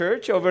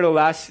church over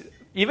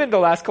even the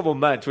last couple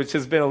months, which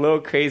has been a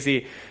little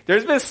crazy.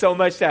 There's been so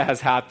much that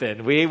has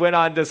happened. We went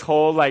on this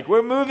whole,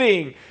 we're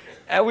moving,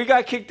 and we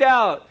got kicked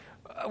out.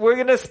 We're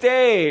going to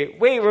stay.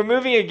 Wait, we're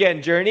moving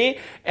again journey,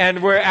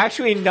 and we're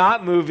actually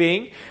not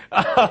moving.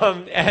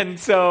 And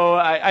so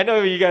I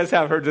know you guys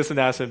have heard this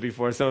announcement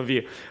before, some of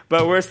you,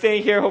 but we're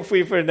staying here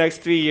hopefully for the next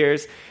 3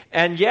 years.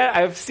 And yet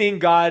I've seen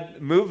God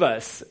move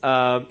us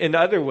in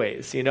other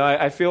ways.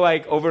 I feel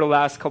like over the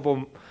last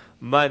couple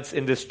months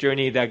in this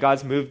journey that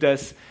God's moved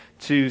us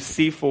to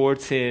see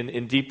Fullerton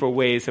in deeper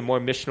ways and more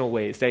missional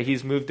ways, that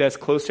he's moved us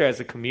closer as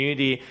a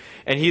community,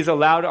 and he's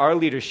allowed our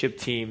leadership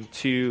team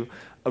to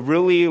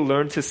really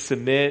learn to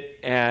submit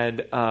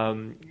and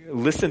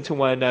listen to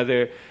one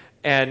another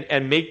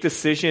and make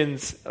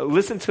decisions,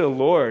 listen to the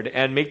Lord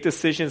and make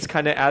decisions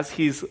kind of as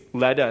he's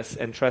led us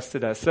and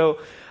trusted us. So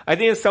I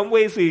think in some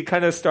ways we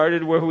kind of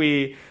started where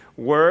we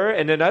were,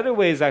 and in other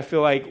ways I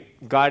feel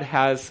like God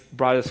has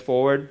brought us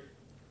forward.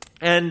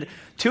 And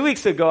 2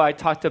 weeks ago I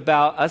talked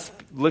about us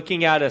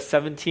looking at a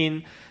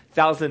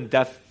 17,000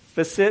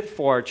 deficit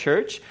for our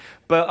church,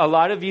 but a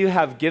lot of you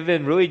have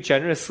given really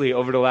generously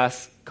over the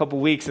last couple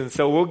weeks, and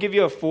so we'll give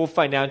you a full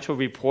financial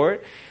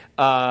report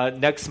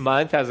next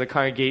month as a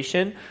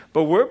congregation,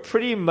 but we're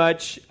pretty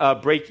much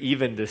break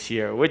even this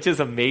year, which is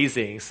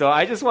amazing. So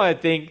I just want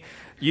to thank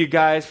you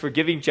guys for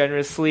giving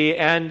generously,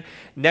 and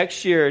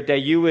next year that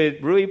you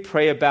would really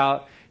pray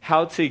about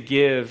how to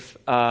give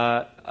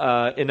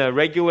in a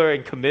regular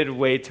and committed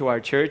way to our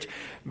church.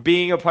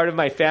 Being a part of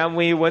my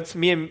family, once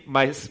me and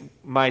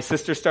my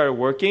sister started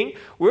working,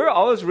 we were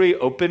always really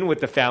open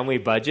with the family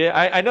budget.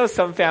 I know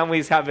some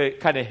families have it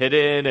kind of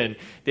hidden and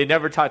they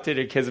never talk to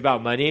their kids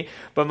about money,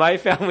 but my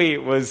family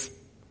was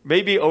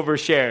maybe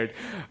overshared.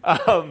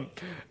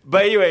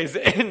 But anyways,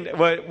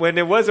 when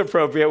it was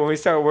appropriate, when we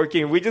started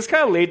working, we just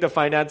kind of laid the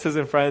finances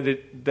in front of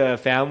the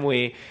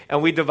family,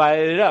 and we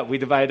divided it up. We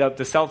divided up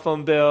the cell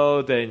phone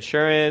bill, the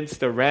insurance,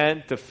 the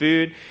rent, the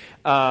food,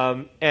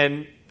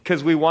 and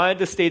because we wanted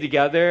to stay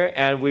together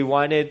and we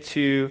wanted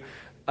to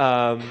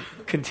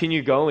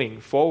continue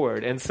going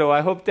forward. And so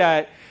I hope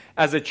that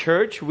as a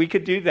church, we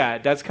could do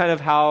that. That's kind of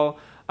how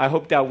I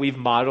hope that we've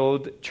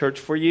modeled church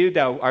for you,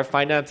 that our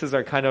finances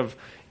are kind of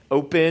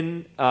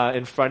open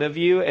in front of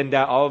you, and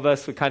that all of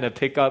us would kind of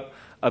pick up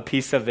a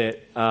piece of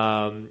it,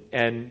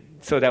 and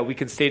so that we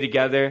can stay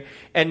together,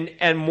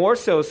 and more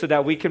so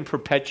that we can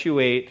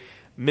perpetuate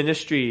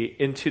ministry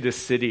into the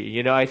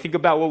city. I think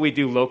about what we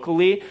do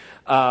locally,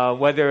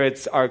 whether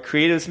it's our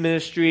creatives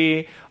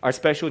ministry, our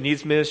special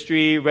needs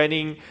ministry,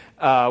 renting.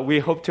 We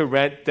hope to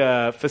rent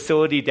the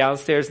facility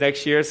downstairs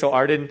next year so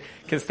Arden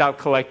can stop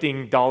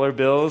collecting dollar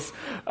bills.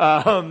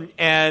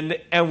 And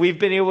we've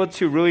been able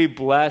to really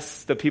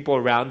bless the people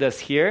around us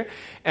here.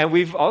 And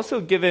we've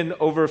also given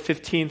over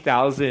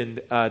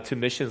 15,000 to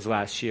missions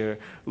last year,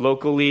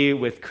 locally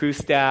with crew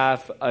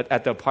staff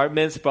at the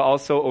apartments, but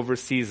also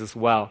overseas as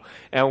well.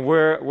 And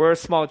we're a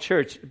small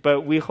church,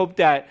 but we hope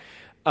that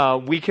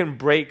we can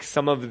break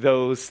some of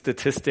those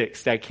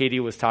statistics that Katie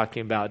was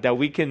talking about, that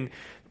we can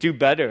do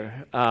better,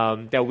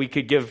 that we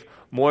could give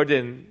more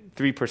than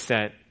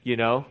 3%,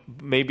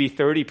 maybe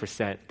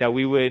 30%, that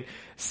we would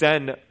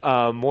send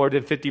more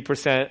than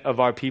 50% of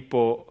our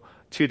people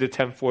to the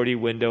 1040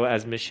 window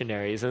as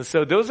missionaries. And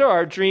so those are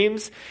our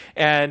dreams,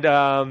 and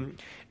a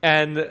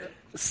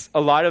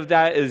lot of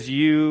that is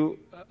you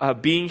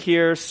being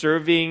here,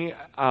 serving,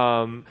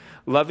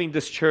 loving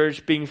this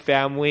church, being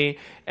family,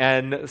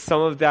 and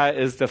some of that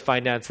is the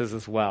finances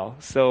as well.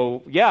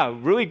 So yeah,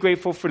 really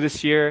grateful for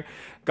this year.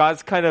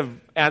 God's kind of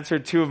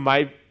answered two of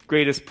my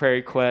greatest prayer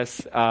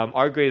requests,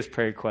 our greatest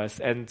prayer requests,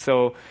 and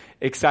so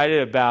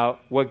excited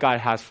about what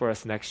God has for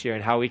us next year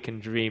and how we can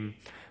dream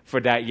for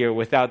that year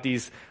without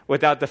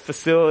the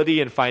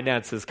facility and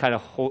finances kind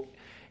of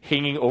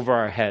hanging over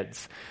our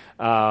heads.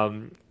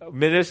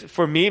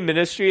 For me,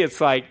 ministry,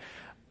 it's like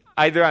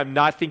either I'm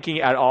not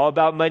thinking at all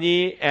about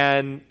money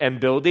and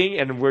building,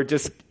 and we're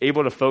just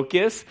able to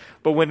focus.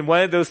 But when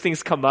one of those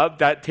things come up,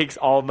 that takes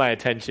all of my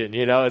attention.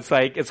 It's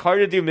like, it's hard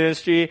to do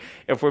ministry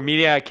if we're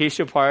meeting at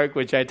Acacia Park,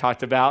 which I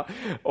talked about,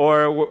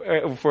 or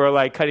if we're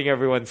like cutting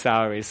everyone's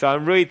salary. So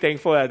I'm really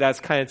thankful that that's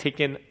kind of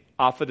taken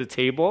off of the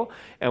table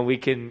and we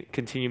can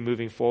continue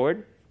moving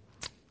forward.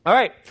 All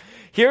right.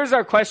 Here's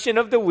our question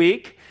of the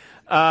week.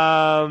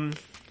 You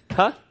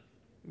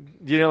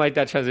didn't like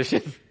that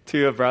transition?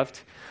 Too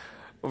abrupt?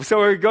 So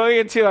we're going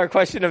into our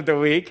question of the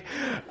week.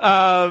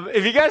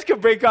 If you guys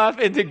could break off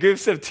into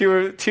groups of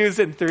twos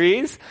and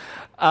threes,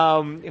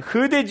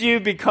 who did you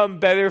become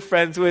better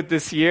friends with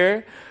this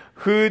year?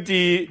 Who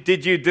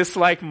did you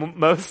dislike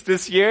most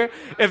this year?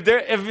 If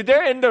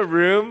they're in the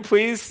room,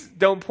 please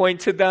don't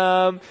point to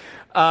them.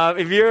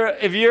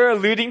 If you're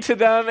alluding to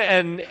them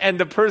and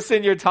the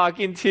person you're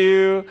talking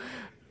to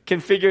can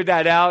figure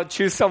that out,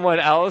 choose someone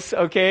else,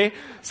 okay?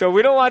 So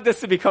we don't want this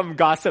to become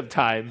gossip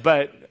time,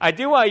 but I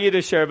do want you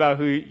to share about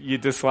who you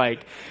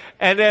dislike.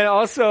 And then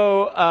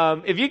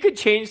also, if you could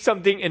change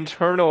something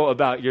internal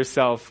about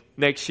yourself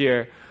next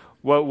year,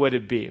 what would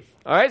it be?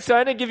 All right, so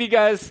I'm going to give you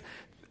guys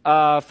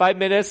 5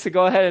 minutes to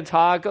go ahead and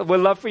talk. We'd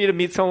love for you to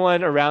meet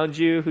someone around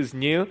you who's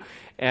new.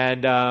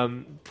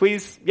 And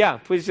please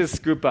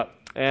just group up.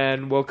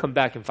 And we'll come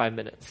back in 5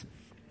 minutes.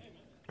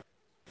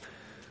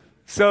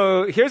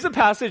 So here's a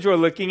passage we're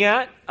looking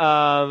at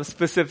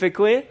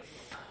specifically.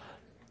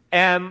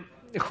 And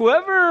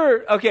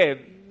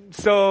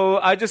so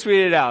I'll just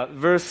read it out.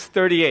 Verse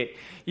 38.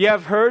 You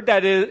have heard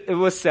that it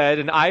was said,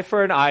 an eye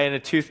for an eye and a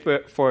tooth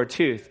for a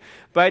tooth.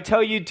 But I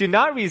tell you, do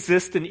not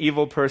resist an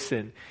evil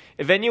person.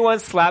 If anyone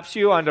slaps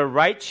you on the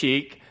right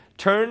cheek,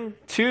 turn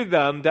to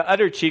them the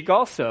other cheek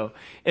also.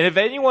 And if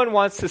anyone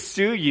wants to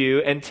sue you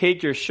and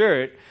take your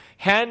shirt,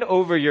 hand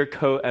over your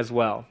coat as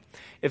well.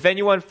 If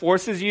anyone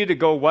forces you to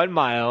go 1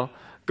 mile,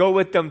 go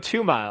with them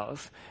 2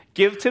 miles.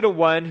 Give to the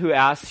one who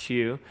asks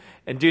you,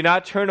 and do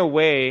not turn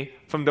away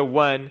from the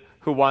one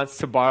who wants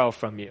to borrow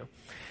from you.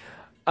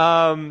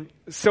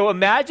 So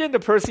imagine the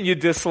person you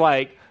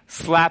dislike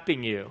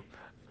slapping you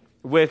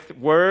with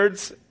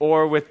words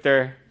or with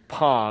their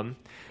palm.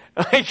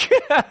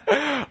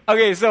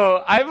 Okay,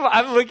 so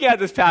I'm looking at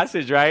this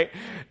passage, right?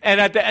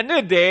 And at the end of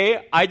the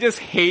day, I just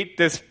hate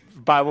this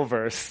Bible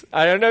verse.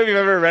 I don't know if you've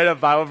ever read a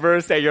Bible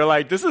verse that you're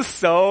like, this is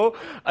so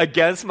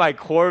against my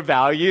core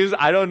values,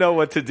 I don't know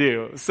what to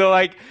do. So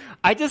I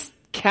just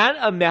can't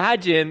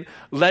imagine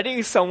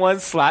letting someone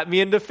slap me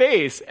in the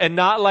face and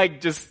not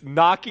just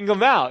knocking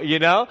them out,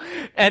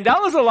 And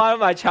that was a lot of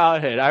my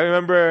childhood. I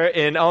remember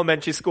in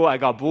elementary school, I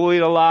got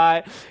bullied a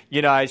lot.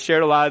 I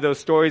shared a lot of those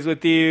stories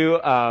with you.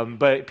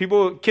 But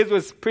kids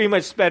would pretty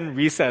much spend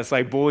recess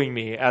bullying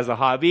me as a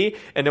hobby.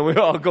 And then we'd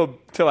all go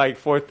to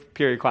fourth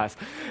period class.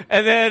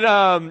 And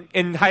then,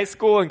 in high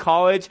school and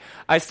college,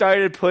 I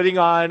started putting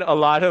on a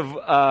lot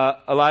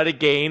of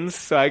games.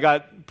 So I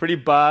got pretty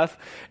buff,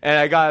 and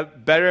I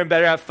got better and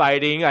better at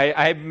fighting.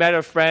 I met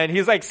a friend,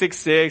 he's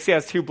 6'6", he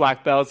has 2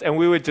 black belts, and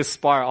we would just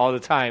spar all the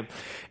time.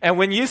 And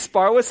when you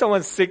spar with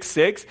someone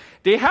 6'6",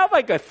 they have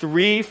a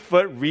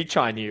 3-foot reach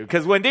on you,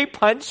 because when they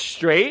punch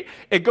straight,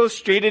 it goes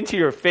straight into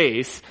your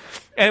face.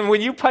 And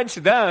when you punch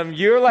them,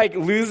 you're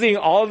losing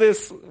all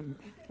this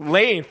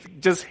length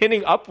just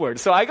hitting upward.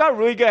 So I got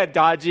really good at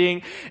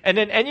dodging. And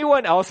then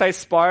anyone else I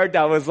sparred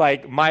that was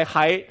my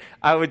height,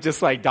 I would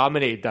just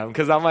dominate them.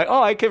 Cause I'm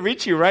I can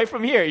reach you right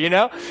from here,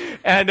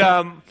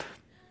 And,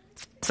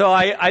 so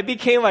I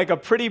became a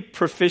pretty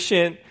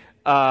proficient,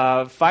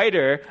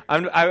 fighter.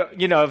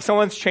 If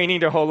someone's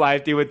training their whole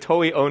life, they would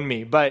totally own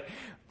me. But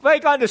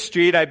on the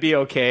street, I'd be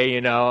okay,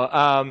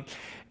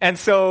 And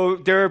so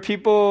there are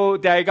people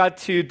that I got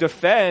to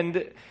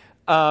defend,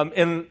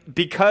 and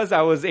because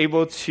I was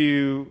able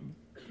to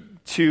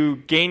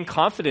gain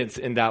confidence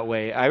in that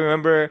way. I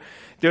remember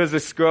there was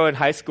this girl in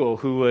high school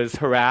who was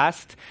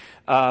harassed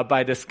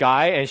by this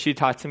guy, and she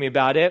talked to me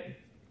about it.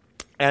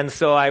 And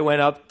so I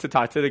went up to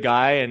talk to the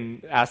guy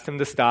and asked him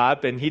to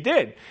stop, and he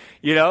did.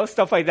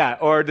 Stuff like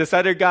that. Or this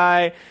other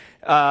guy,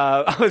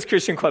 I was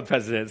Christian Club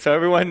president, so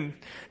everyone,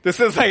 this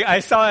is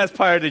I saw it as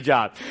part of the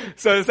job.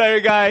 So this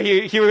other guy,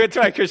 he went to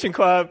my Christian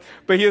club,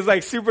 but he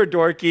was super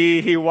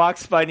dorky, he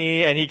walks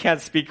funny, and he can't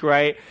speak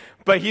right.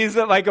 But he's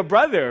like a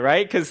brother,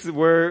 right? Because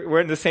we're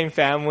in the same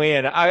family,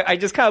 and I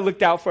just kind of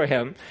looked out for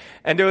him.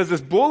 And there was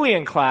this bully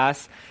in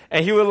class,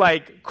 and he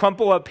would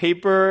crumple up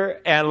paper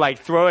and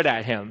throw it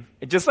at him,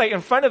 just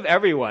in front of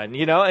everyone,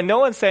 and no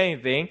one said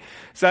anything.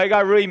 So I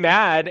got really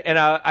mad, and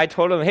I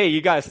told him, hey,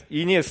 you guys,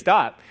 you need to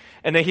stop.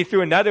 And then he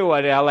threw another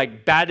one, and I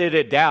batted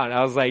it down.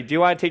 I was like, do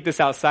you want to take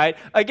this outside?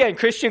 Again,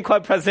 Christian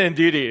Club president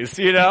duties,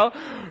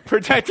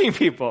 protecting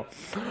people.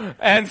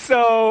 And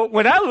so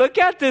when I look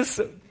at this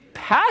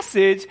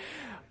passage,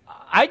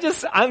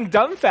 I'm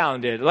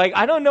dumbfounded.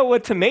 I don't know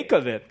what to make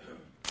of it.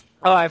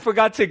 Oh, I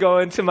forgot to go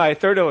into my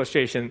third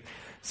illustration.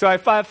 So I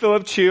found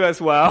Philip Chu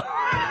as well.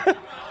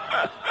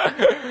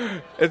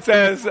 It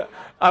says,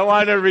 I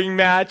want a ring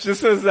match.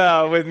 This was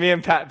with me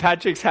and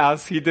Patrick's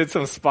house. He did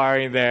some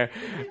sparring there.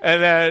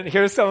 And then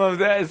here's some of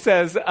that. It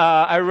says,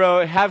 I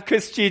wrote, have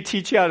Chris G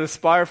teach you how to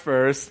spar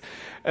first.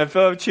 And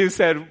Philip Chu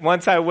said,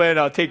 once I win,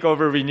 I'll take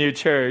over Renew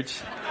Church.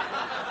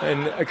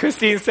 And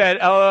Christine said,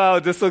 LOL,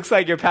 this looks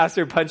like your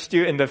pastor punched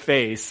you in the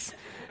face.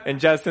 And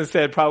Justin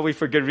said, probably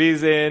for good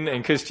reason.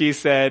 And Chris G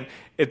said,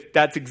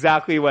 that's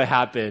exactly what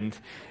happened.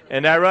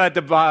 And I wrote at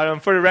the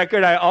bottom, for the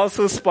record, I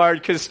also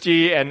sparred Chris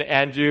G and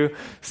Andrew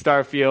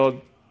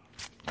Starfield.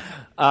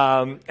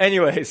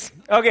 Anyways,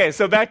 okay,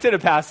 so back to the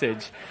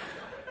passage.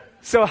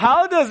 So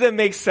how does it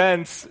make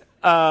sense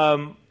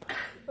to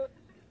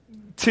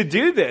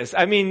do this?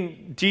 I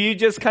mean, do you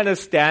just kind of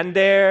stand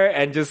there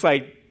and just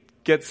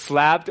get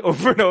slapped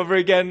over and over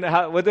again?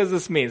 What does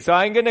this mean? So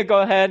I'm going to go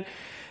ahead,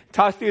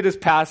 talk through this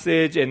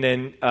passage, and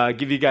then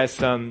give you guys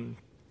some.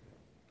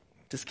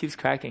 Just keeps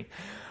cracking.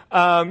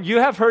 You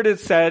have heard it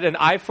said, an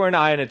eye for an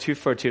eye and a tooth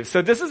for a tooth.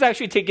 So this is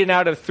actually taken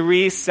out of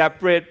 3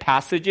 separate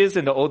passages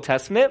in the Old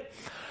Testament.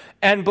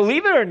 And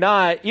believe it or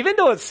not, even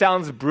though it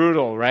sounds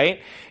brutal,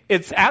 right?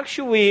 It's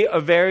actually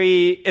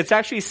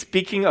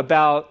speaking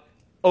about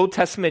Old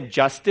Testament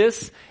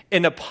justice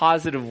in a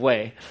positive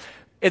way.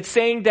 It's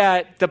saying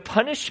that the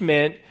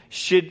punishment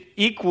should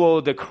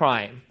equal the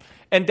crime.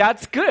 And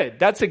that's good.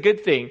 That's a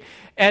good thing.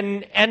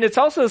 And it's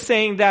also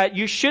saying that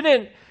you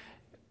shouldn't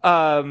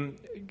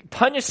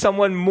punish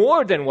someone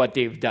more than what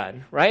they've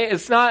done, right?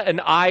 It's not an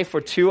eye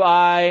for two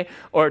eye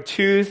or a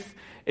tooth.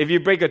 If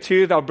you break a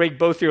tooth, I'll break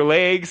both your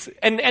legs.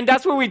 And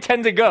that's where we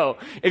tend to go.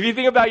 If you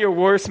think about your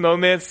worst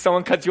moments,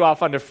 someone cuts you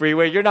off on the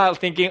freeway, you're not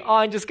thinking, oh,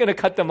 I'm just going to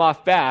cut them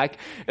off back.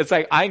 It's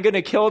like, I'm going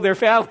to kill their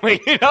family.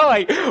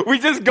 Like we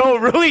just go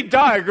really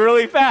dark,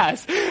 really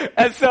fast.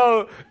 And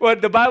so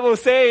what the Bible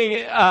is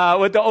saying,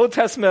 what the Old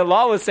Testament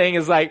law was saying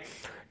is like,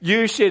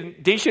 they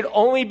should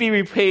only be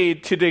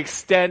repaid to the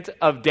extent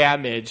of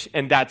damage,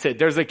 and that's it.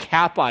 There's a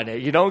cap on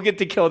it. You don't get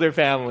to kill their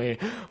family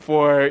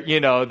for,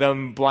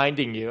 them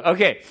blinding you.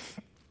 Okay.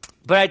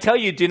 But I tell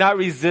you, do not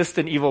resist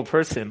an evil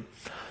person.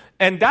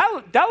 And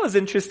that was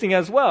interesting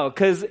as well,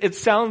 because it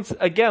sounds,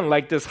 again,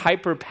 like this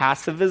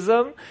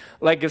hyper-passivism.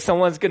 Like if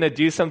someone's going to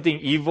do something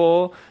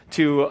evil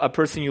to a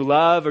person you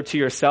love or to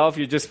yourself,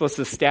 you're just supposed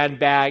to stand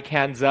back,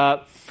 hands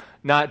up,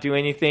 not do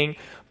anything.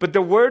 But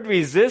the word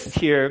resist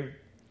here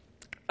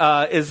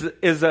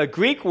is a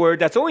Greek word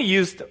that's only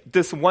used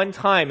this one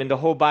time in the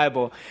whole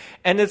Bible.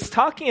 And it's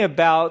talking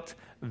about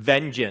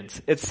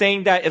vengeance. It's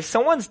saying that if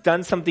someone's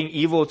done something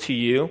evil to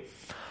you,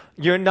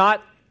 you're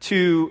not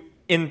to,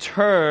 in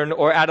turn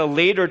or at a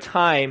later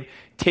time,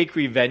 take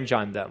revenge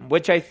on them,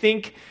 which I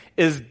think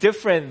is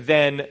different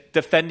than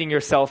defending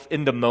yourself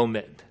in the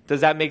moment.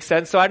 Does that make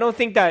sense? So I don't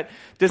think that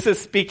this is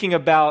speaking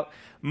about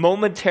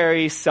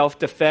momentary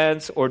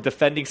self-defense or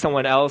defending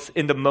someone else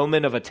in the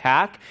moment of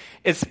attack.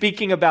 It's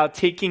speaking about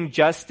taking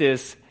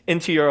justice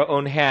into your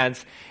own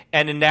hands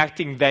and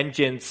enacting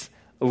vengeance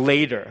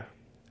later.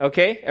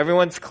 Okay?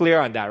 Everyone's clear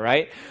on that,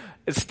 right?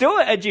 It's still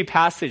an edgy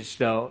passage,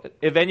 though.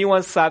 If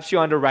anyone slaps you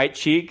on the right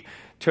cheek,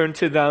 turn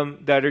to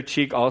them the other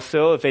cheek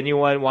also. If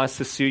anyone wants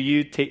to sue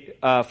you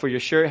for your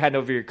shirt, hand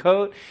over your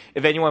coat.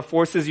 If anyone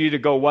forces you to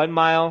go 1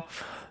 mile,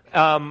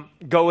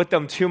 go with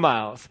them 2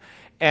 miles.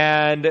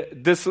 And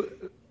this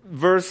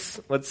verse,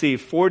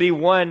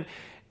 41,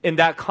 in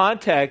that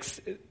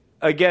context,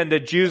 again, the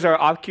Jews are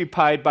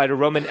occupied by the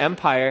Roman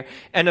Empire,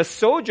 and a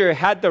soldier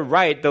had the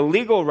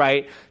legal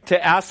right,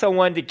 to ask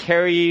someone to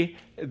carry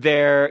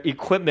their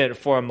equipment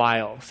for 1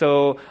 mile.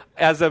 So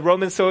as a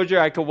Roman soldier,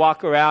 I could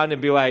walk around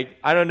and be like,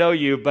 I don't know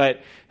you,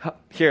 but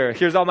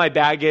here's all my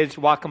baggage,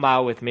 walk 1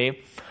 mile with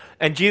me.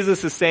 And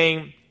Jesus is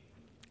saying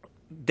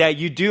that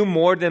you do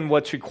more than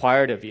what's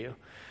required of you.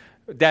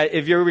 That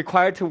if you're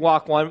required to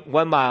walk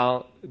one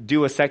mile,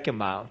 do a 2nd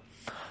mile.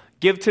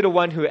 Give to the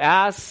one who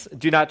asks,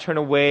 do not turn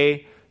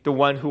away the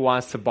one who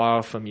wants to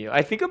borrow from you.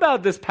 I think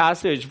about this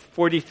passage,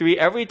 43,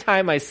 every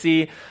time I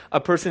see a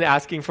person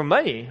asking for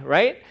money,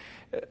 right?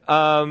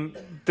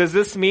 Does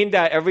this mean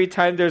that every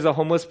time there's a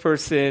homeless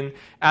person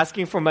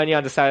asking for money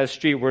on the side of the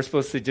street, we're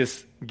supposed to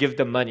just give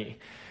them money?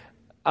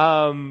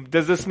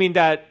 Does this mean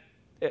that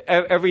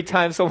every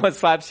time someone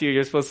slaps you,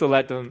 you're supposed to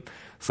let them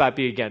slap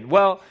you again?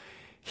 Well,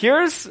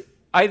 here's,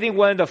 I think,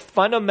 one of the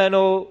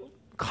fundamental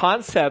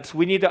concepts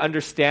we need to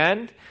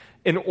understand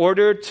in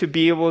order to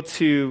be able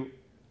to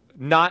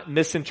not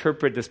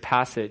misinterpret this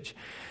passage.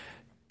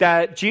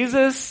 That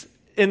Jesus,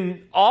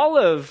 in all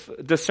of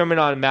the Sermon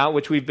on the Mount,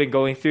 which we've been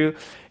going through,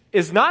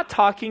 is not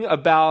talking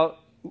about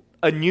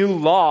a new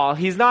law.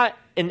 He's not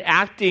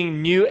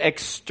enacting new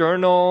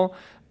external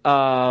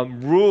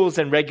rules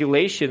and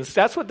regulations.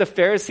 That's what the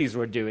Pharisees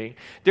were doing.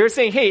 They were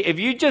saying, hey, if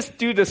you just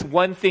do this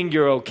one thing,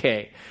 you're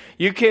okay.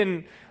 You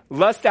can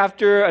lust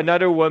after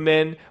another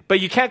woman, but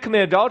you can't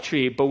commit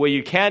adultery. But what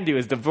you can do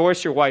is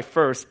divorce your wife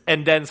first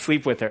and then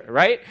sleep with her,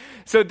 right?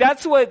 So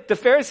that's what the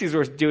Pharisees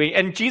were doing.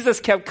 And Jesus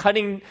kept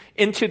cutting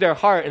into their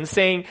heart and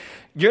saying,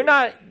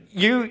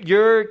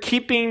 you're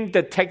keeping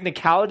the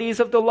technicalities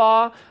of the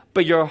law,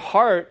 but your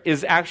heart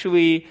is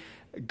actually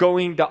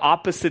going the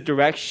opposite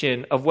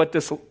direction of what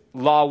this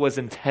law was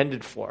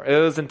intended for. It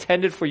was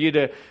intended for you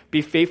to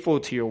be faithful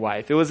to your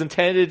wife. It was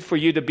intended for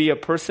you to be a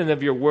person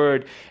of your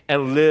word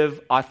and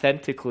live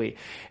authentically.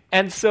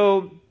 And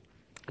so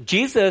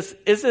Jesus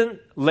isn't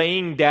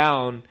laying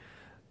down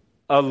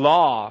a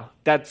law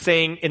that's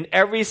saying in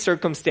every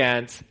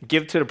circumstance,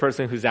 give to the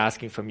person who's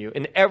asking from you.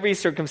 In every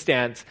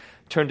circumstance,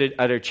 turn the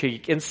other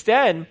cheek.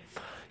 Instead,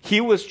 he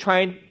was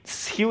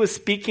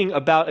speaking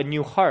about a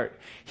new heart.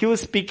 He was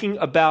speaking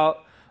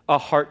about a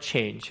heart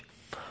change.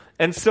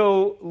 And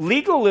so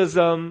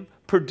legalism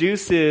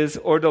produces,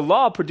 or the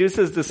law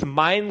produces, this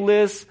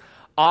mindless,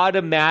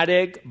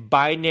 automatic,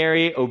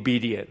 binary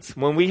obedience.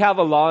 When we have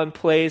a law in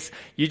place,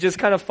 you just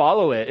kind of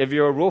follow it if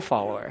you're a rule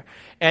follower.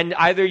 And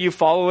either you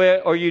follow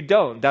it or you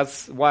don't.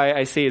 That's why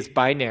I say it's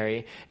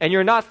binary. And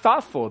you're not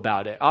thoughtful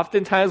about it.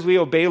 Oftentimes we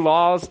obey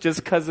laws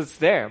just because it's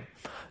there.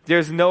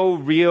 There's no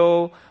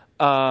real,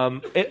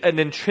 an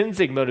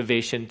intrinsic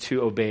motivation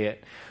to obey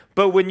it.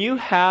 But when you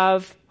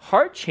have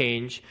heart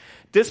change,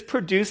 this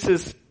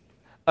produces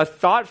a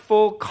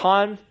thoughtful,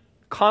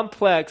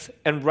 complex,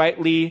 and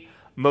rightly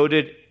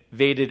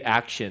motivated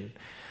action.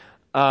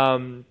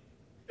 And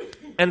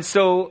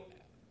so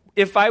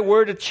if I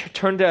were to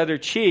turn the other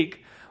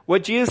cheek,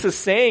 what Jesus is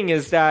saying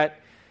is that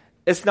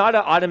it's not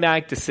an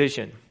automatic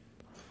decision.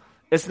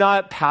 It's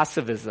not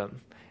passivism.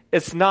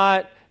 It's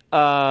not,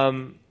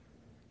 I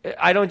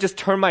don't just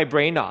turn my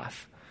brain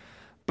off.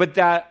 But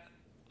that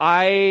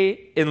I,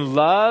 in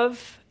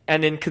love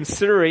and in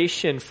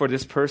consideration for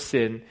this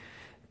person,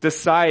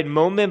 decide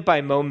moment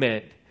by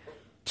moment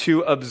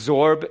to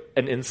absorb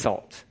an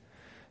insult,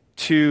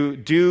 to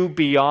do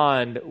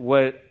beyond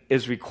what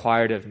is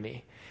required of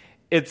me.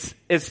 It's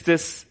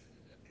this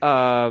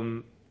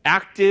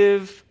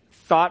active,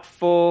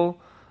 thoughtful,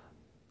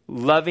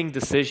 loving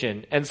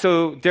decision. And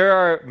so there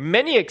are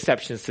many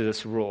exceptions to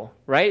this rule,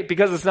 right?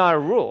 Because it's not a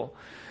rule.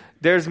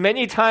 There's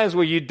many times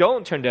where you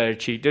don't turn the other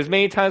cheek. There's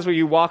many times where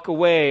you walk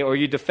away or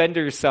you defend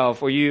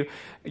yourself or you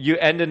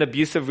end an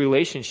abusive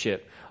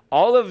relationship.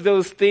 All of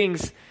those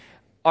things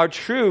are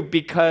true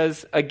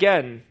because,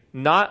 again,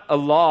 not a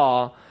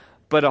law,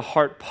 but a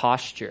heart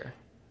posture.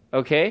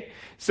 Okay?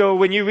 So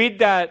when you read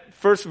that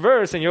first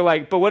verse and you're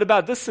like, but what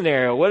about this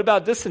scenario? What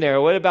about this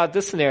scenario? What about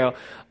this scenario?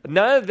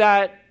 None of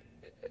that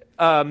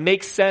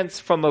makes sense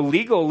from a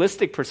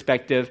legalistic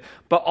perspective,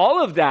 but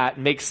all of that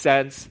makes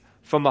sense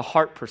from a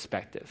heart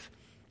perspective.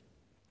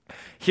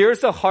 Here's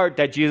the heart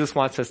that Jesus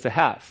wants us to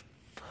have.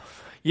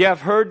 You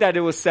have heard that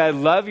it was said,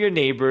 love your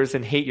neighbors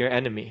and hate your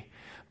enemy.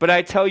 But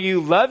I tell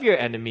you, love your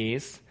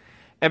enemies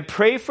and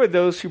pray for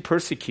those who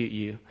persecute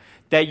you,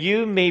 that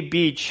you may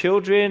be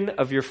children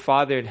of your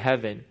Father in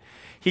heaven.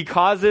 He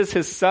causes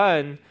his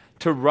sun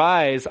to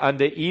rise on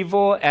the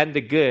evil and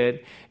the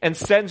good, and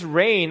sends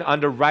rain on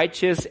the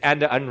righteous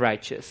and the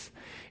unrighteous.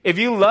 If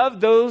you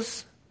love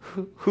those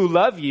who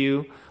love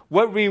you,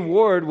 what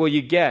reward will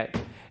you get?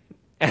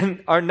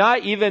 And are not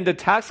even the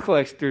tax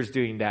collectors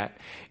doing that?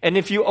 And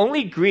if you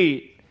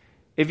greet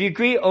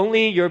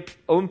only your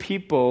own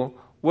people,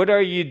 what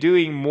are you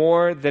doing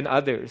more than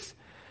others?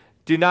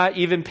 Do not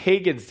even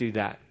pagans do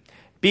that?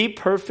 Be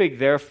perfect,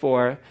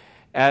 therefore,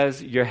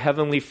 as your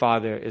heavenly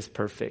Father is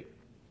perfect.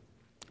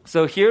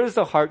 So here's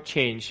the heart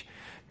change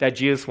that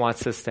Jesus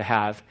wants us to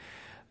have.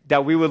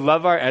 That we would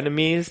love our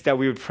enemies, that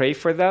we would pray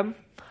for them.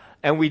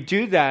 And we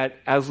do that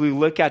as we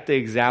look at the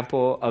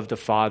example of the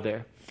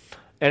Father.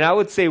 And I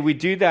would say we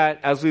do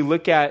that as we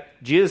look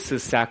at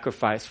Jesus'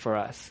 sacrifice for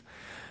us.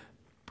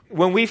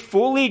 When we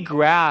fully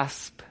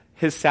grasp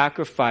his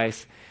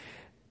sacrifice,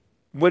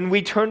 when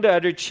we turn the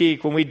other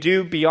cheek, when we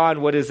do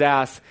beyond what is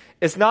asked,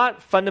 it's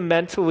not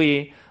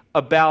fundamentally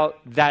about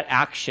that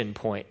action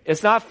point.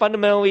 It's not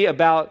fundamentally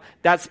about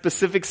that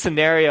specific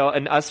scenario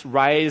and us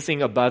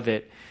rising above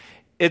it.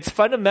 It's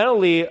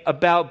fundamentally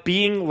about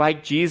being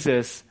like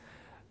Jesus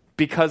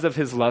because of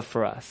his love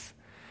for us.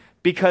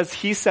 Because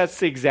he sets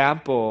the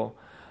example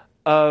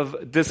of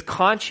this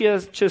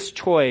conscientious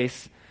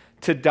choice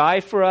to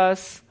die for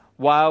us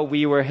while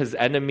we were his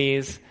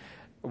enemies,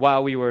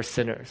 while we were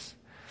sinners.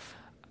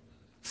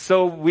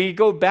 So we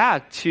go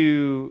back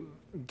to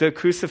the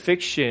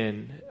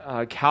crucifixion,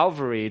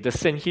 Calvary, the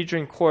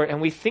Sanhedrin court,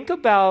 and we think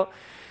about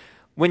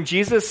when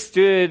Jesus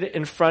stood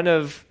in front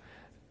of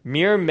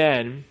mere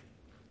men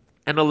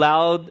and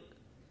allowed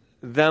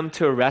them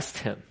to arrest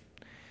him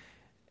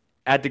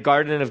at the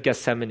Garden of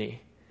Gethsemane.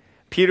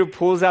 Peter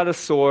pulls out a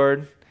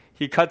sword,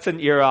 he cuts an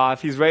ear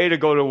off, he's ready to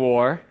go to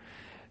war,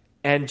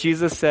 and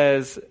Jesus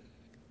says,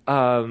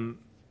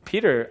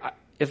 Peter,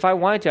 if I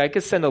wanted to, I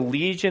could send a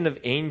legion of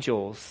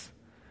angels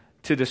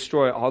to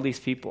destroy all these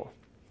people.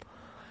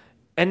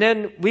 And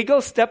then we go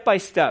step by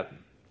step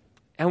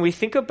and we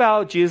think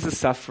about Jesus'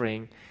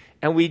 suffering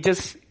and we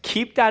just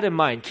keep that in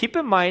mind. Keep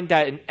in mind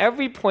that in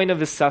every point of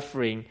his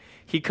suffering,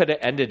 he could have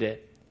ended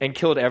it and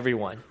killed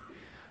everyone.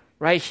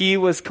 Right? He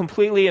was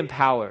completely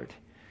empowered.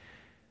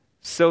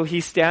 So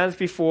he stands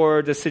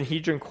before the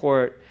Sanhedrin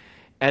court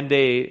and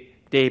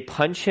they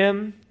punch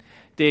him.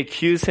 They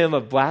accuse him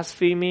of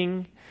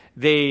blaspheming.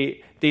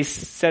 They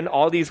send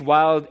all these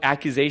wild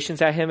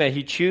accusations at him, and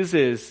he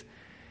chooses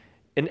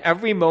in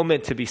every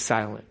moment to be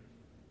silent.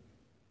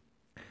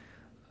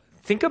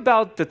 Think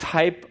about the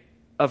type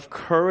of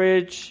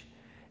courage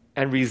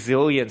and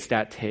resilience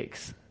that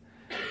takes,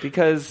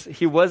 because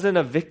he wasn't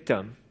a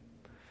victim.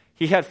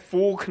 He had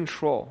full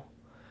control.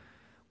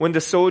 When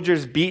the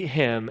soldiers beat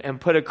him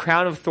and put a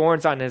crown of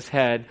thorns on his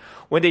head,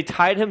 when they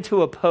tied him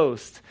to a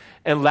post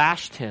and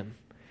lashed him,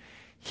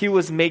 he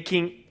was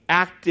making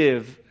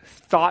active,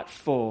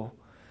 thoughtful,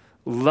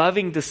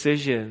 loving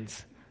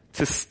decisions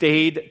to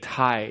stay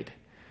tied.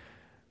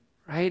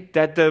 Right?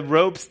 That the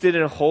ropes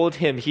didn't hold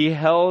him. He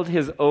held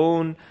his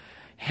own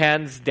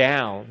hands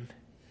down.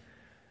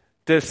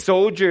 The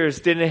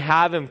soldiers didn't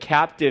have him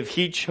captive.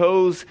 He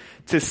chose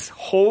to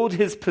hold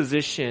his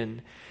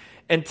position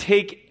and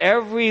take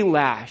every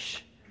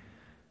lash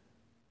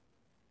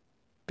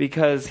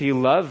because he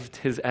loved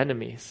his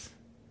enemies.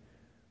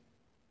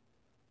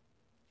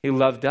 He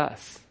loved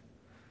us.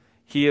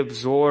 He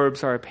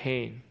absorbs our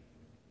pain.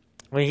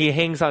 When he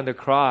hangs on the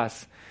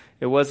cross,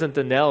 it wasn't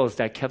the nails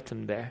that kept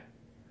him there.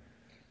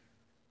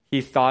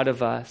 He thought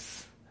of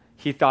us.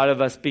 He thought of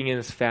us being in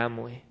his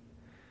family.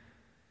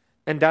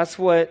 And that's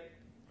what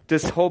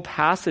this whole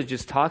passage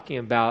is talking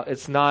about.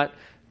 It's not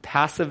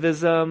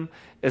passivism.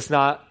 It's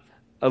not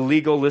a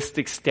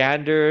legalistic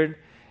standard.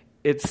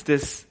 It's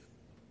this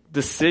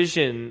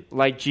decision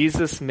like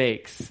Jesus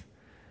makes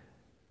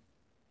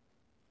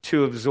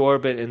to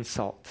absorb an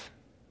insult.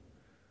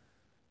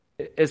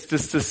 It's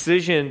this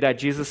decision that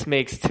Jesus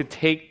makes to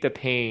take the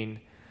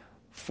pain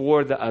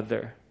for the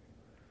other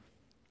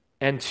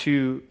and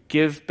to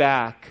give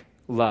back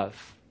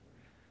love.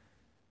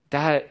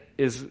 That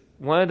is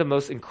one of the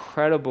most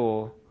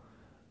incredible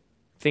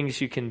things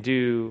you can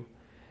do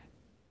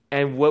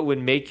and what would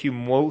make you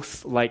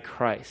most like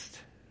Christ.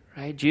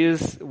 Right?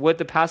 Jesus, what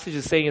the passage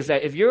is saying is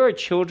that if you're a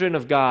children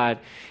of God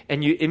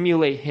and you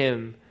emulate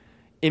Him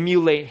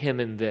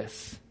in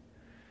this.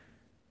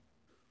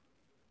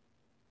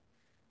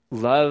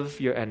 Love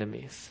your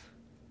enemies.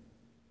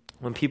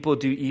 When people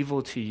do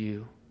evil to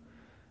you,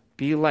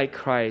 be like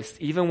Christ,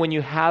 even when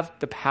you have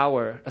the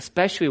power,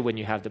 especially when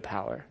you have the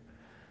power,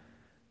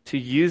 to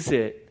use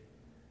it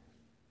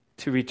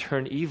to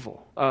return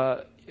evil,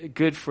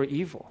 good for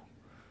evil.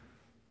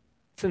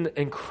 It's an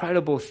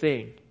incredible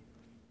thing.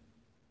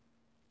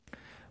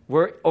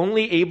 We're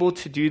only able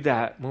to do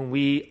that when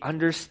we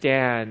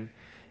understand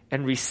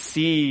and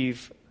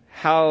receive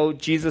how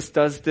Jesus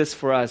does this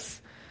for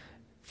us,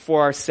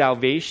 for our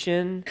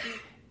salvation,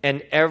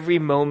 and every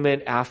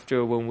moment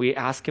after when we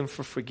ask Him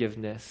for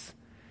forgiveness.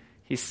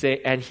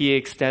 And He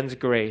extends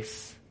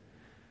grace.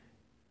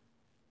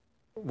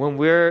 When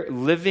we're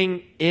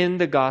living in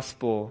the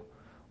gospel,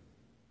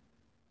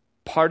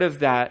 part of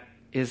that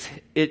is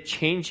it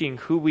changing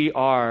who we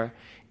are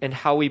and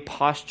how we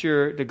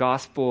posture the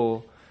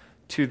gospel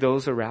to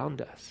those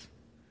around us.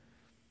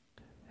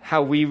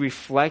 How we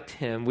reflect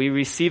Him. We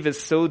receive it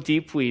so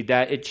deeply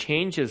that it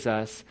changes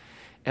us,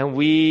 and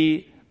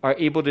we are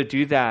able to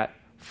do that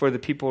for the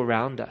people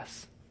around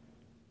us.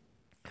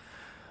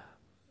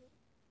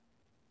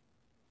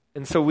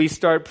 And so we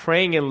start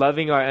praying and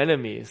loving our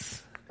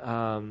enemies.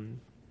 And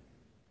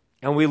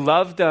we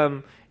love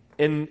them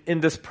in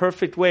this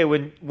perfect way.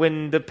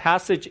 When the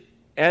passage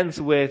ends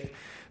with,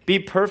 be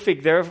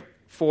perfect,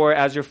 therefore,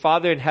 as your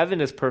Father in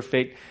heaven is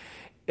perfect,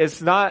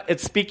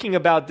 it's speaking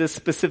about this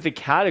specific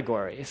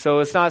category. So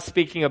it's not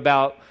speaking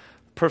about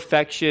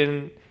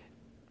perfection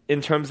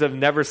in terms of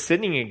never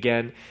sinning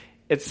again.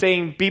 It's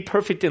saying be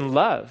perfect in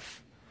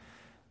love.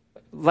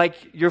 Like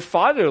your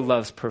Father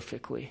loves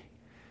perfectly.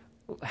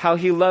 How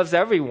He loves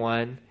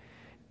everyone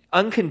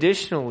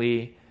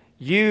unconditionally.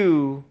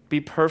 You be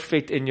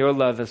perfect in your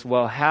love as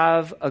well.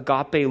 Have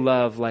agape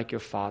love like your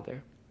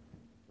Father.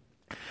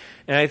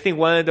 And I think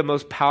one of the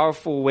most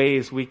powerful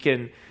ways we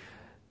can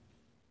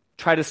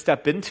try to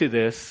step into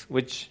this,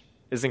 which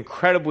is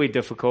incredibly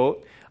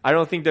difficult. I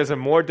don't think there's a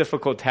more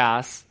difficult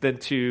task than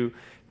to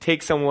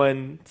take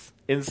someone's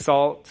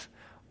insult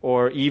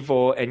or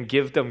evil and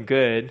give them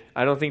good.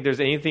 I don't think there's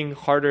anything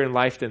harder in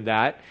life than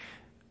that.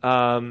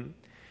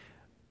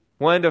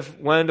 One of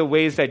the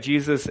ways that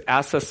Jesus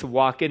asks us to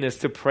walk in is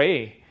to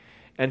pray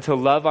and to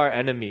love our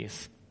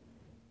enemies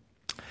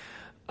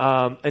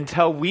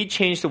until we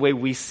change the way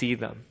we see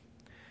them.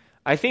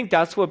 I think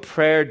that's what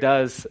prayer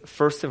does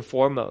first and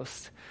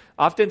foremost.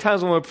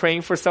 Oftentimes when we're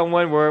praying for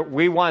someone,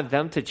 we want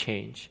them to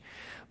change.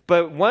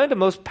 But one of the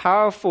most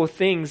powerful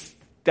things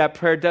that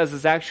prayer does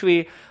is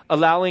actually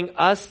allowing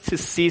us to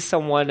see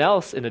someone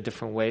else in a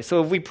different way.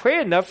 So if we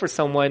pray enough for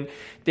someone,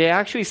 they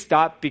actually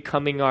stop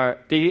being our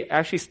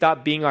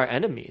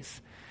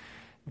enemies.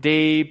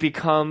 They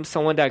become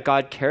someone that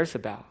God cares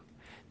about.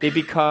 They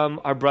become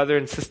our brother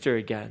and sister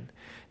again.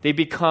 They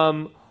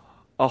become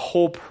a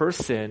whole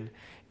person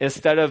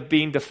instead of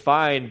being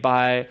defined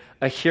by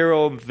a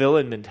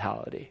hero-villain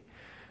mentality.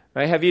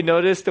 Right? Have you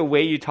noticed the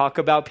way you talk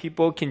about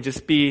people can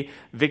just be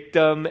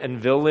victim and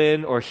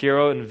villain or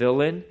hero and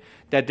villain?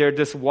 That they're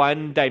this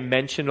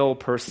one-dimensional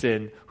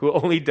person who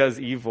only does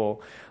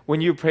evil. When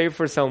you pray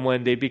for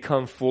someone, they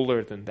become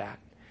fuller than that.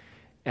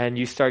 And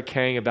you start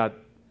caring about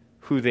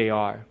who they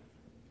are.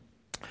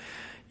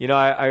 You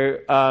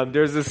know,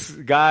 there's this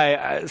guy,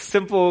 a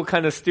simple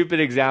kind of stupid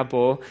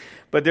example,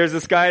 but there's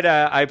this guy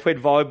that I played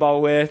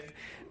volleyball with,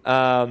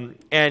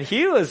 and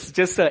he was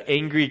just an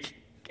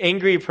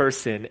angry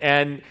person.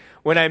 And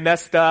when I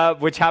messed up,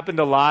 which happened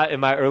a lot in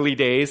my early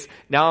days,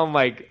 now I'm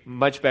like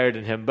much better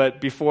than him. But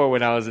before,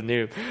 when I was a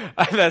noob,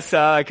 I messed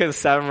up. I couldn't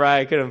set him right.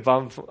 I couldn't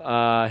bump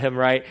him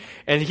right.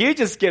 And he would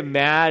just get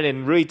mad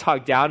and really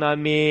talk down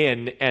on me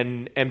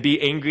and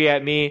be angry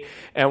at me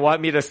and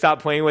want me to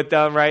stop playing with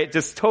them, right?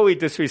 Just totally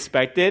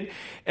disrespected.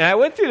 And I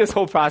went through this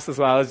whole process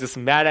where I was just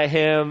mad at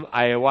him.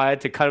 I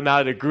wanted to cut him out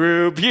of the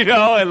group, you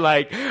know, and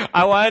like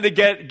I wanted to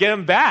get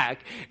him back.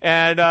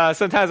 And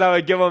sometimes I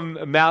would give him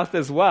a mouth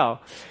as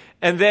well.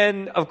 And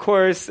then, of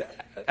course,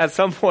 at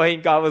some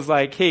point, God was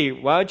like, hey,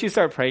 why don't you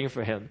start praying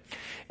for him?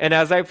 And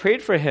as I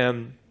prayed for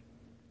him,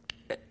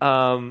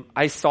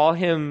 I saw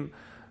him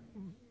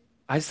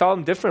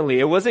differently.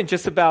 It wasn't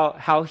just about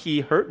how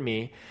he hurt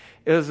me.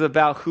 It was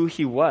about who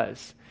he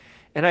was.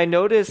 And I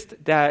noticed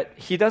that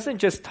he doesn't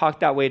just talk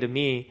that way to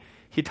me.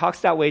 He talks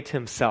that way to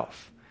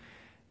himself.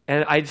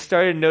 And I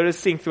started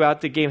noticing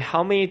throughout the game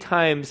how many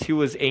times he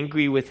was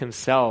angry with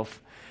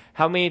himself,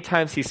 how many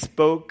times he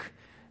spoke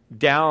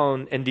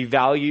down and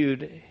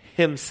devalued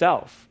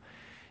himself.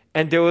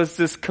 And there was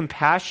this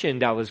compassion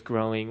that was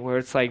growing where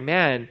it's like,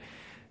 man,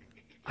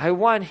 I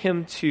want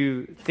him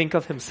to think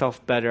of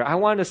himself better. I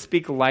want to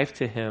speak life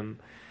to him,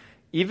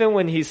 even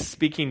when he's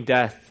speaking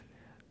death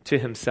to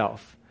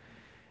himself.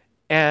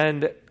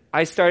 And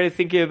I started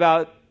thinking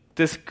about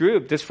this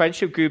group, this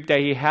friendship group that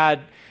he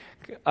had,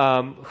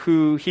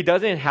 who he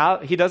doesn't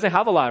have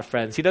a lot of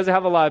friends. He doesn't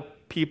have a lot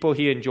of people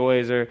he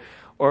enjoys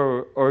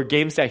or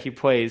games that he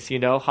plays,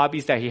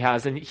 hobbies that he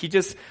has. And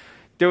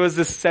there was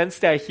this sense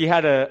that he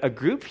had a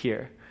group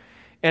here.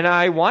 And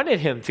I wanted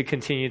him to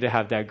continue to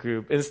have that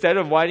group instead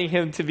of wanting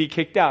him to be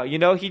kicked out.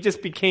 He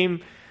just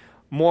became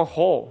more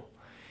whole.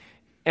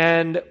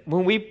 And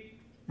when we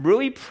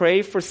really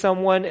pray for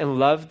someone and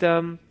love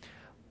them,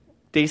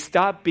 they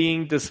stop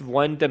being this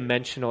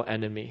one-dimensional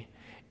enemy.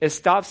 It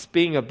stops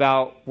being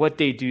about what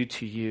they do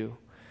to you.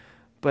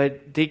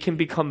 But they can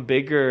become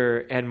bigger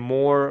and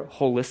more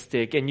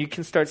holistic, and you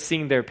can start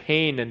seeing their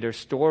pain and their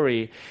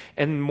story.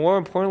 And more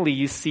importantly,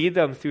 you see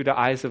them through the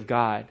eyes of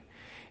God.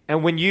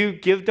 And when you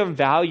give them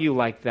value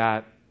like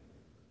that,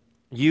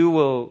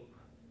 you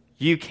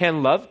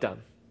can love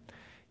them.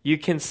 You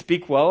can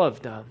speak well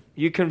of them.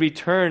 You can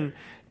return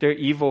their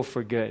evil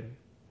for good.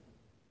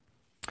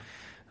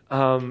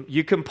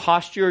 You can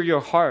posture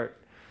your heart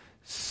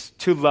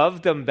to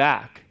love them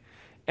back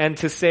and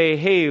to say,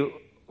 hey,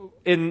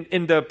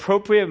 in the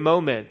appropriate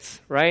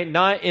moments, right?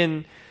 Not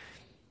in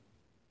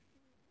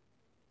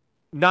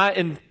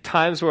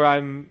times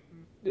where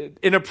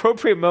in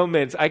appropriate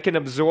moments, I can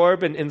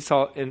absorb an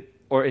insult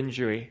or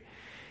injury.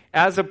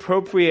 As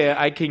appropriate,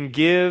 I can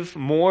give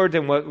more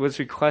than what was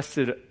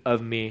requested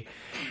of me.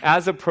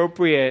 As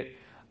appropriate,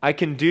 I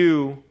can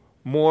do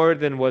more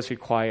than was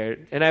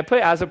required. And I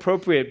put as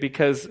appropriate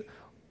because,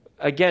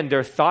 again,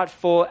 they're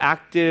thoughtful,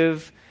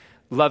 active,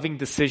 loving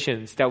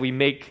decisions that we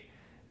make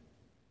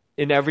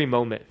in every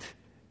moment,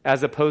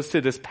 as opposed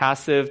to this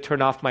passive,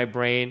 turn off my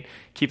brain,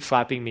 keep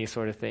slapping me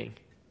sort of thing.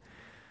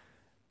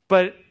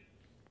 But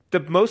the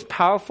most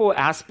powerful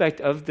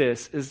aspect of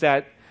this is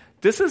that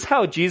this is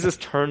how Jesus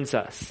turns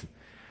us.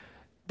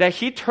 That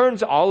he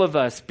turns all of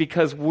us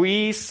because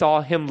we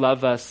saw him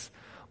love us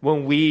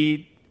when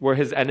we were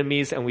his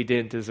enemies and we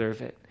didn't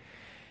deserve it.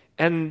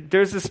 And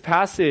there's this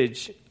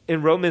passage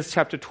in Romans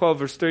chapter 12,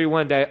 verse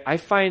 31 that I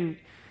find,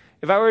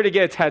 if I were to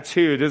get a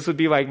tattoo, this would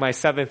be like my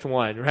 7th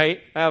one, right?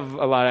 I have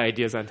a lot of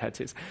ideas on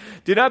tattoos.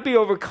 Do not be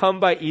overcome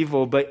by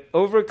evil, but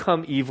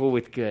overcome evil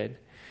with good.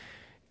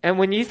 And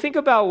when you think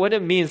about what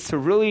it means to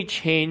really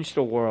change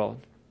the world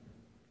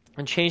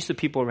and change the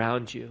people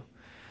around you,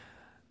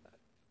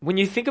 when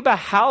you think about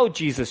how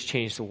Jesus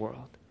changed the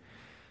world,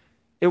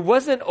 it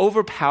wasn't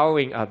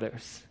overpowering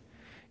others.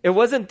 It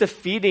wasn't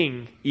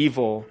defeating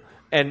evil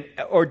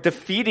or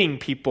defeating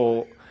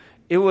people.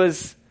 It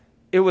was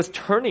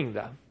turning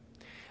them.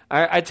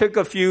 I took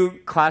a few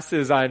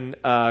classes on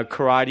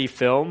karate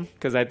film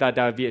because I thought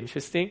that would be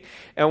interesting.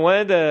 And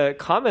one of the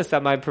comments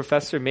that my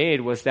professor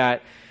made was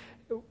that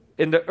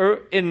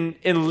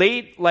in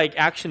late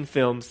action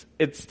films,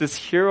 it's this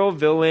hero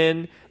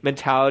villain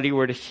mentality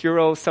where the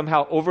hero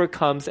somehow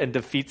overcomes and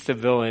defeats the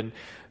villain,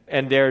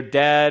 and they're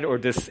dead or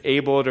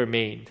disabled or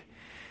maimed.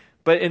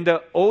 But in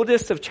the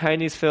oldest of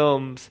Chinese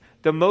films,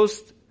 the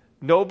most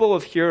noble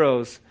of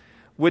heroes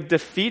would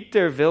defeat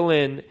their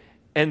villain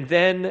and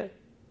then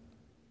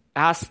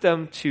ask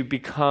them to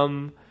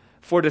become,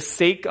 for the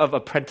sake of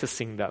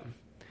apprenticing them.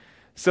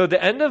 So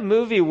the end of the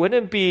movie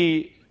wouldn't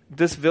be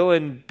this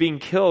villain being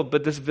killed,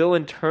 but this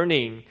villain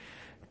turning,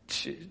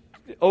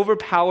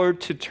 overpowered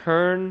to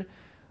turn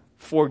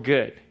for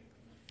good.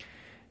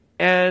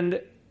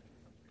 And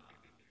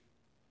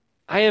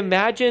I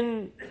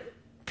imagine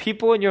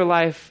people in your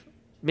life,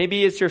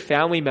 maybe it's your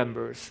family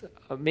members,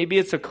 maybe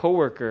it's a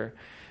coworker,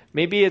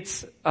 maybe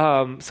it's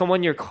someone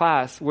in your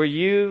class where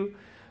you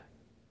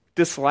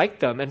dislike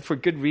them and for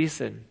good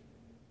reason.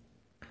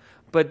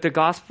 But the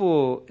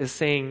gospel is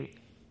saying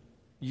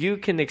you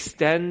can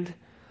extend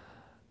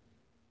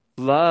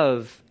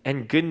love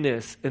and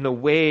goodness in a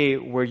way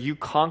where you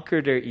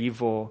conquer their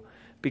evil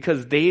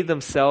because they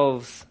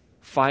themselves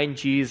find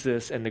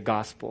Jesus and the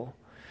gospel.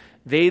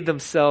 They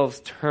themselves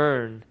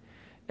turn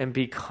and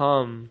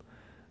become,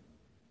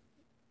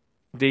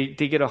 they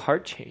get a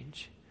heart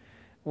change.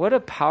 What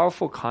a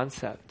powerful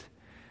concept.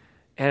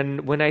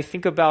 And when I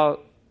think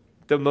about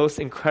the most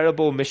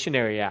incredible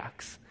missionary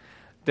acts,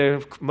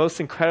 the most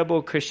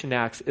incredible Christian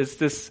acts, is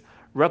this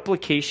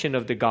replication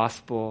of the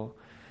gospel,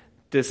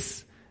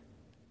 this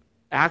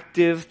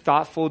active,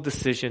 thoughtful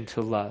decision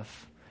to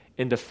love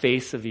in the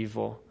face of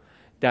evil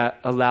that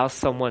allows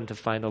someone to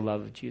find the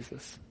love of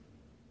Jesus.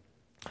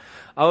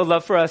 I would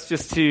love for us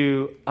just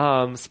to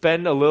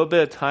spend a little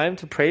bit of time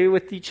to pray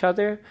with each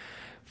other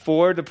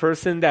for the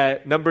person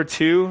that, number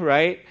 2,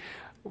 right?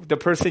 The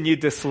person you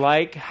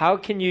dislike. How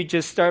can you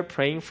just start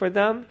praying for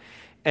them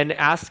and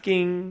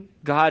asking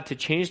God to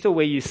change the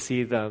way you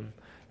see them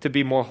to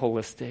be more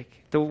holistic,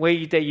 the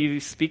way that you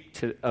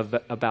speak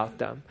about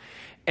them,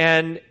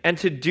 and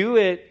to do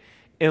it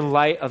in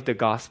light of the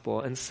gospel.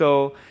 And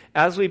so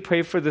as we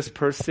pray for this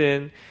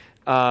person,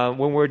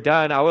 when we're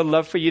done, I would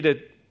love for you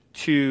to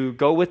to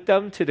go with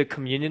them to the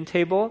communion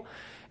table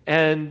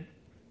and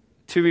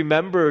to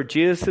remember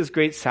Jesus'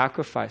 great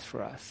sacrifice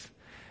for us.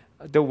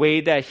 The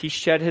way that he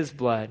shed his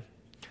blood,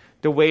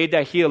 the way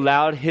that he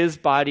allowed his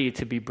body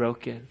to be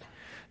broken,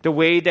 the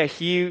way that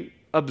he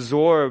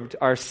absorbed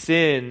our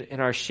sin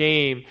and our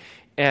shame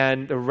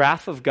and the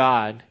wrath of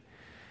God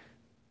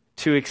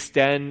to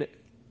extend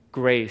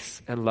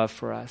grace and love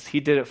for us. He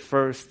did it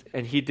first,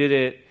 and he did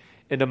it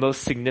in the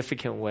most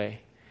significant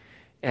way.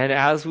 And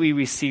as we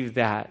receive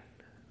that,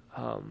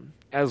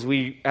 as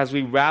we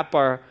wrap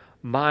our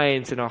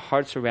minds and our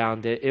hearts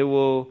around it, it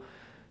will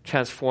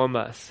transform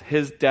us.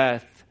 His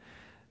death,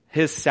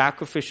 his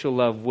sacrificial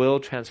love will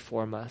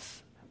transform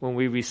us when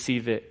we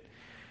receive it.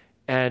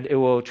 And it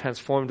will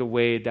transform the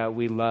way that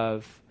we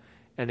love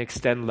and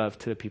extend love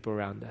to the people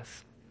around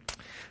us.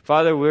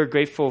 Father, we're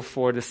grateful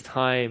for this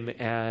time.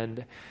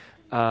 And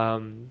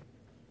as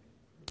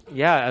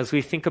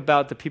we think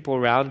about the people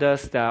around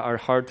us that are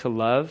hard to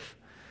love,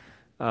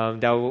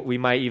 that we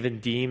might even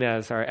deem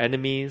as our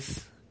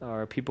enemies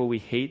or people we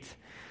hate,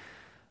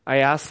 I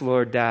ask,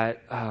 Lord,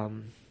 that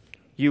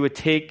you would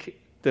take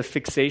the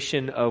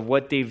fixation of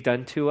what they've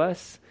done to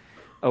us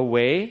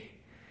away,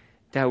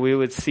 that we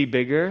would see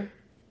bigger,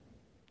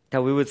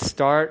 that we would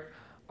start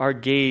our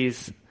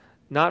gaze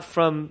not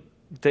from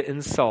the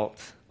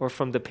insult or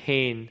from the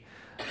pain,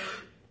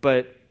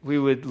 but we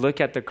would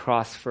look at the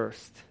cross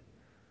first.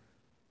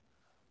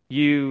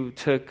 You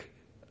took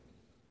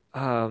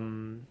our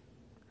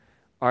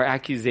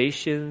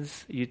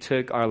accusations, you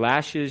took our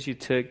lashes, you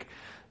took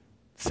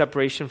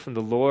separation from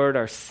the Lord,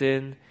 our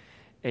sin,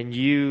 and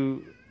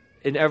you,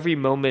 in every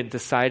moment,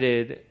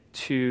 decided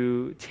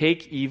to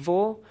take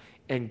evil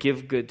and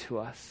give good to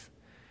us.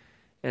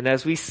 And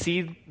as we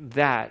see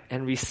that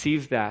and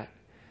receive that,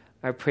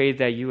 I pray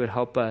that you would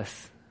help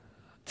us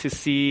to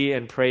see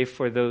and pray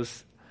for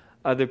those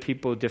other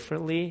people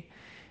differently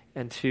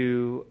and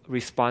to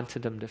respond to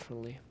them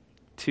differently,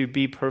 to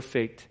be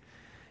perfect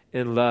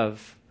in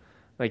love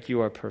like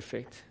you are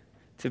perfect,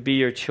 to be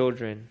your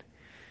children,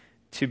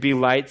 to be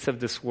lights of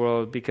this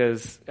world,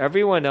 because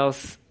everyone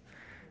else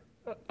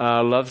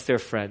loves their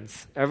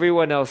friends.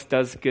 Everyone else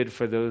does good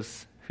for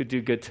those who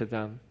do good to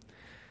them.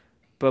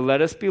 But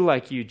let us be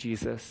like you,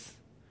 Jesus,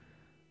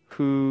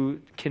 who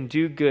can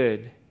do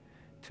good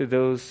to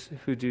those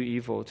who do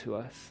evil to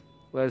us.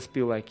 Let us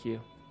be like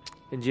you.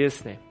 In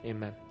Jesus' name,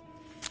 amen.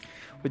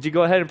 Would you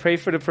go ahead and pray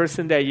for the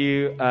person that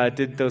you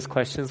did those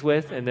questions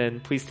with, and then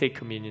please take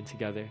communion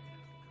together.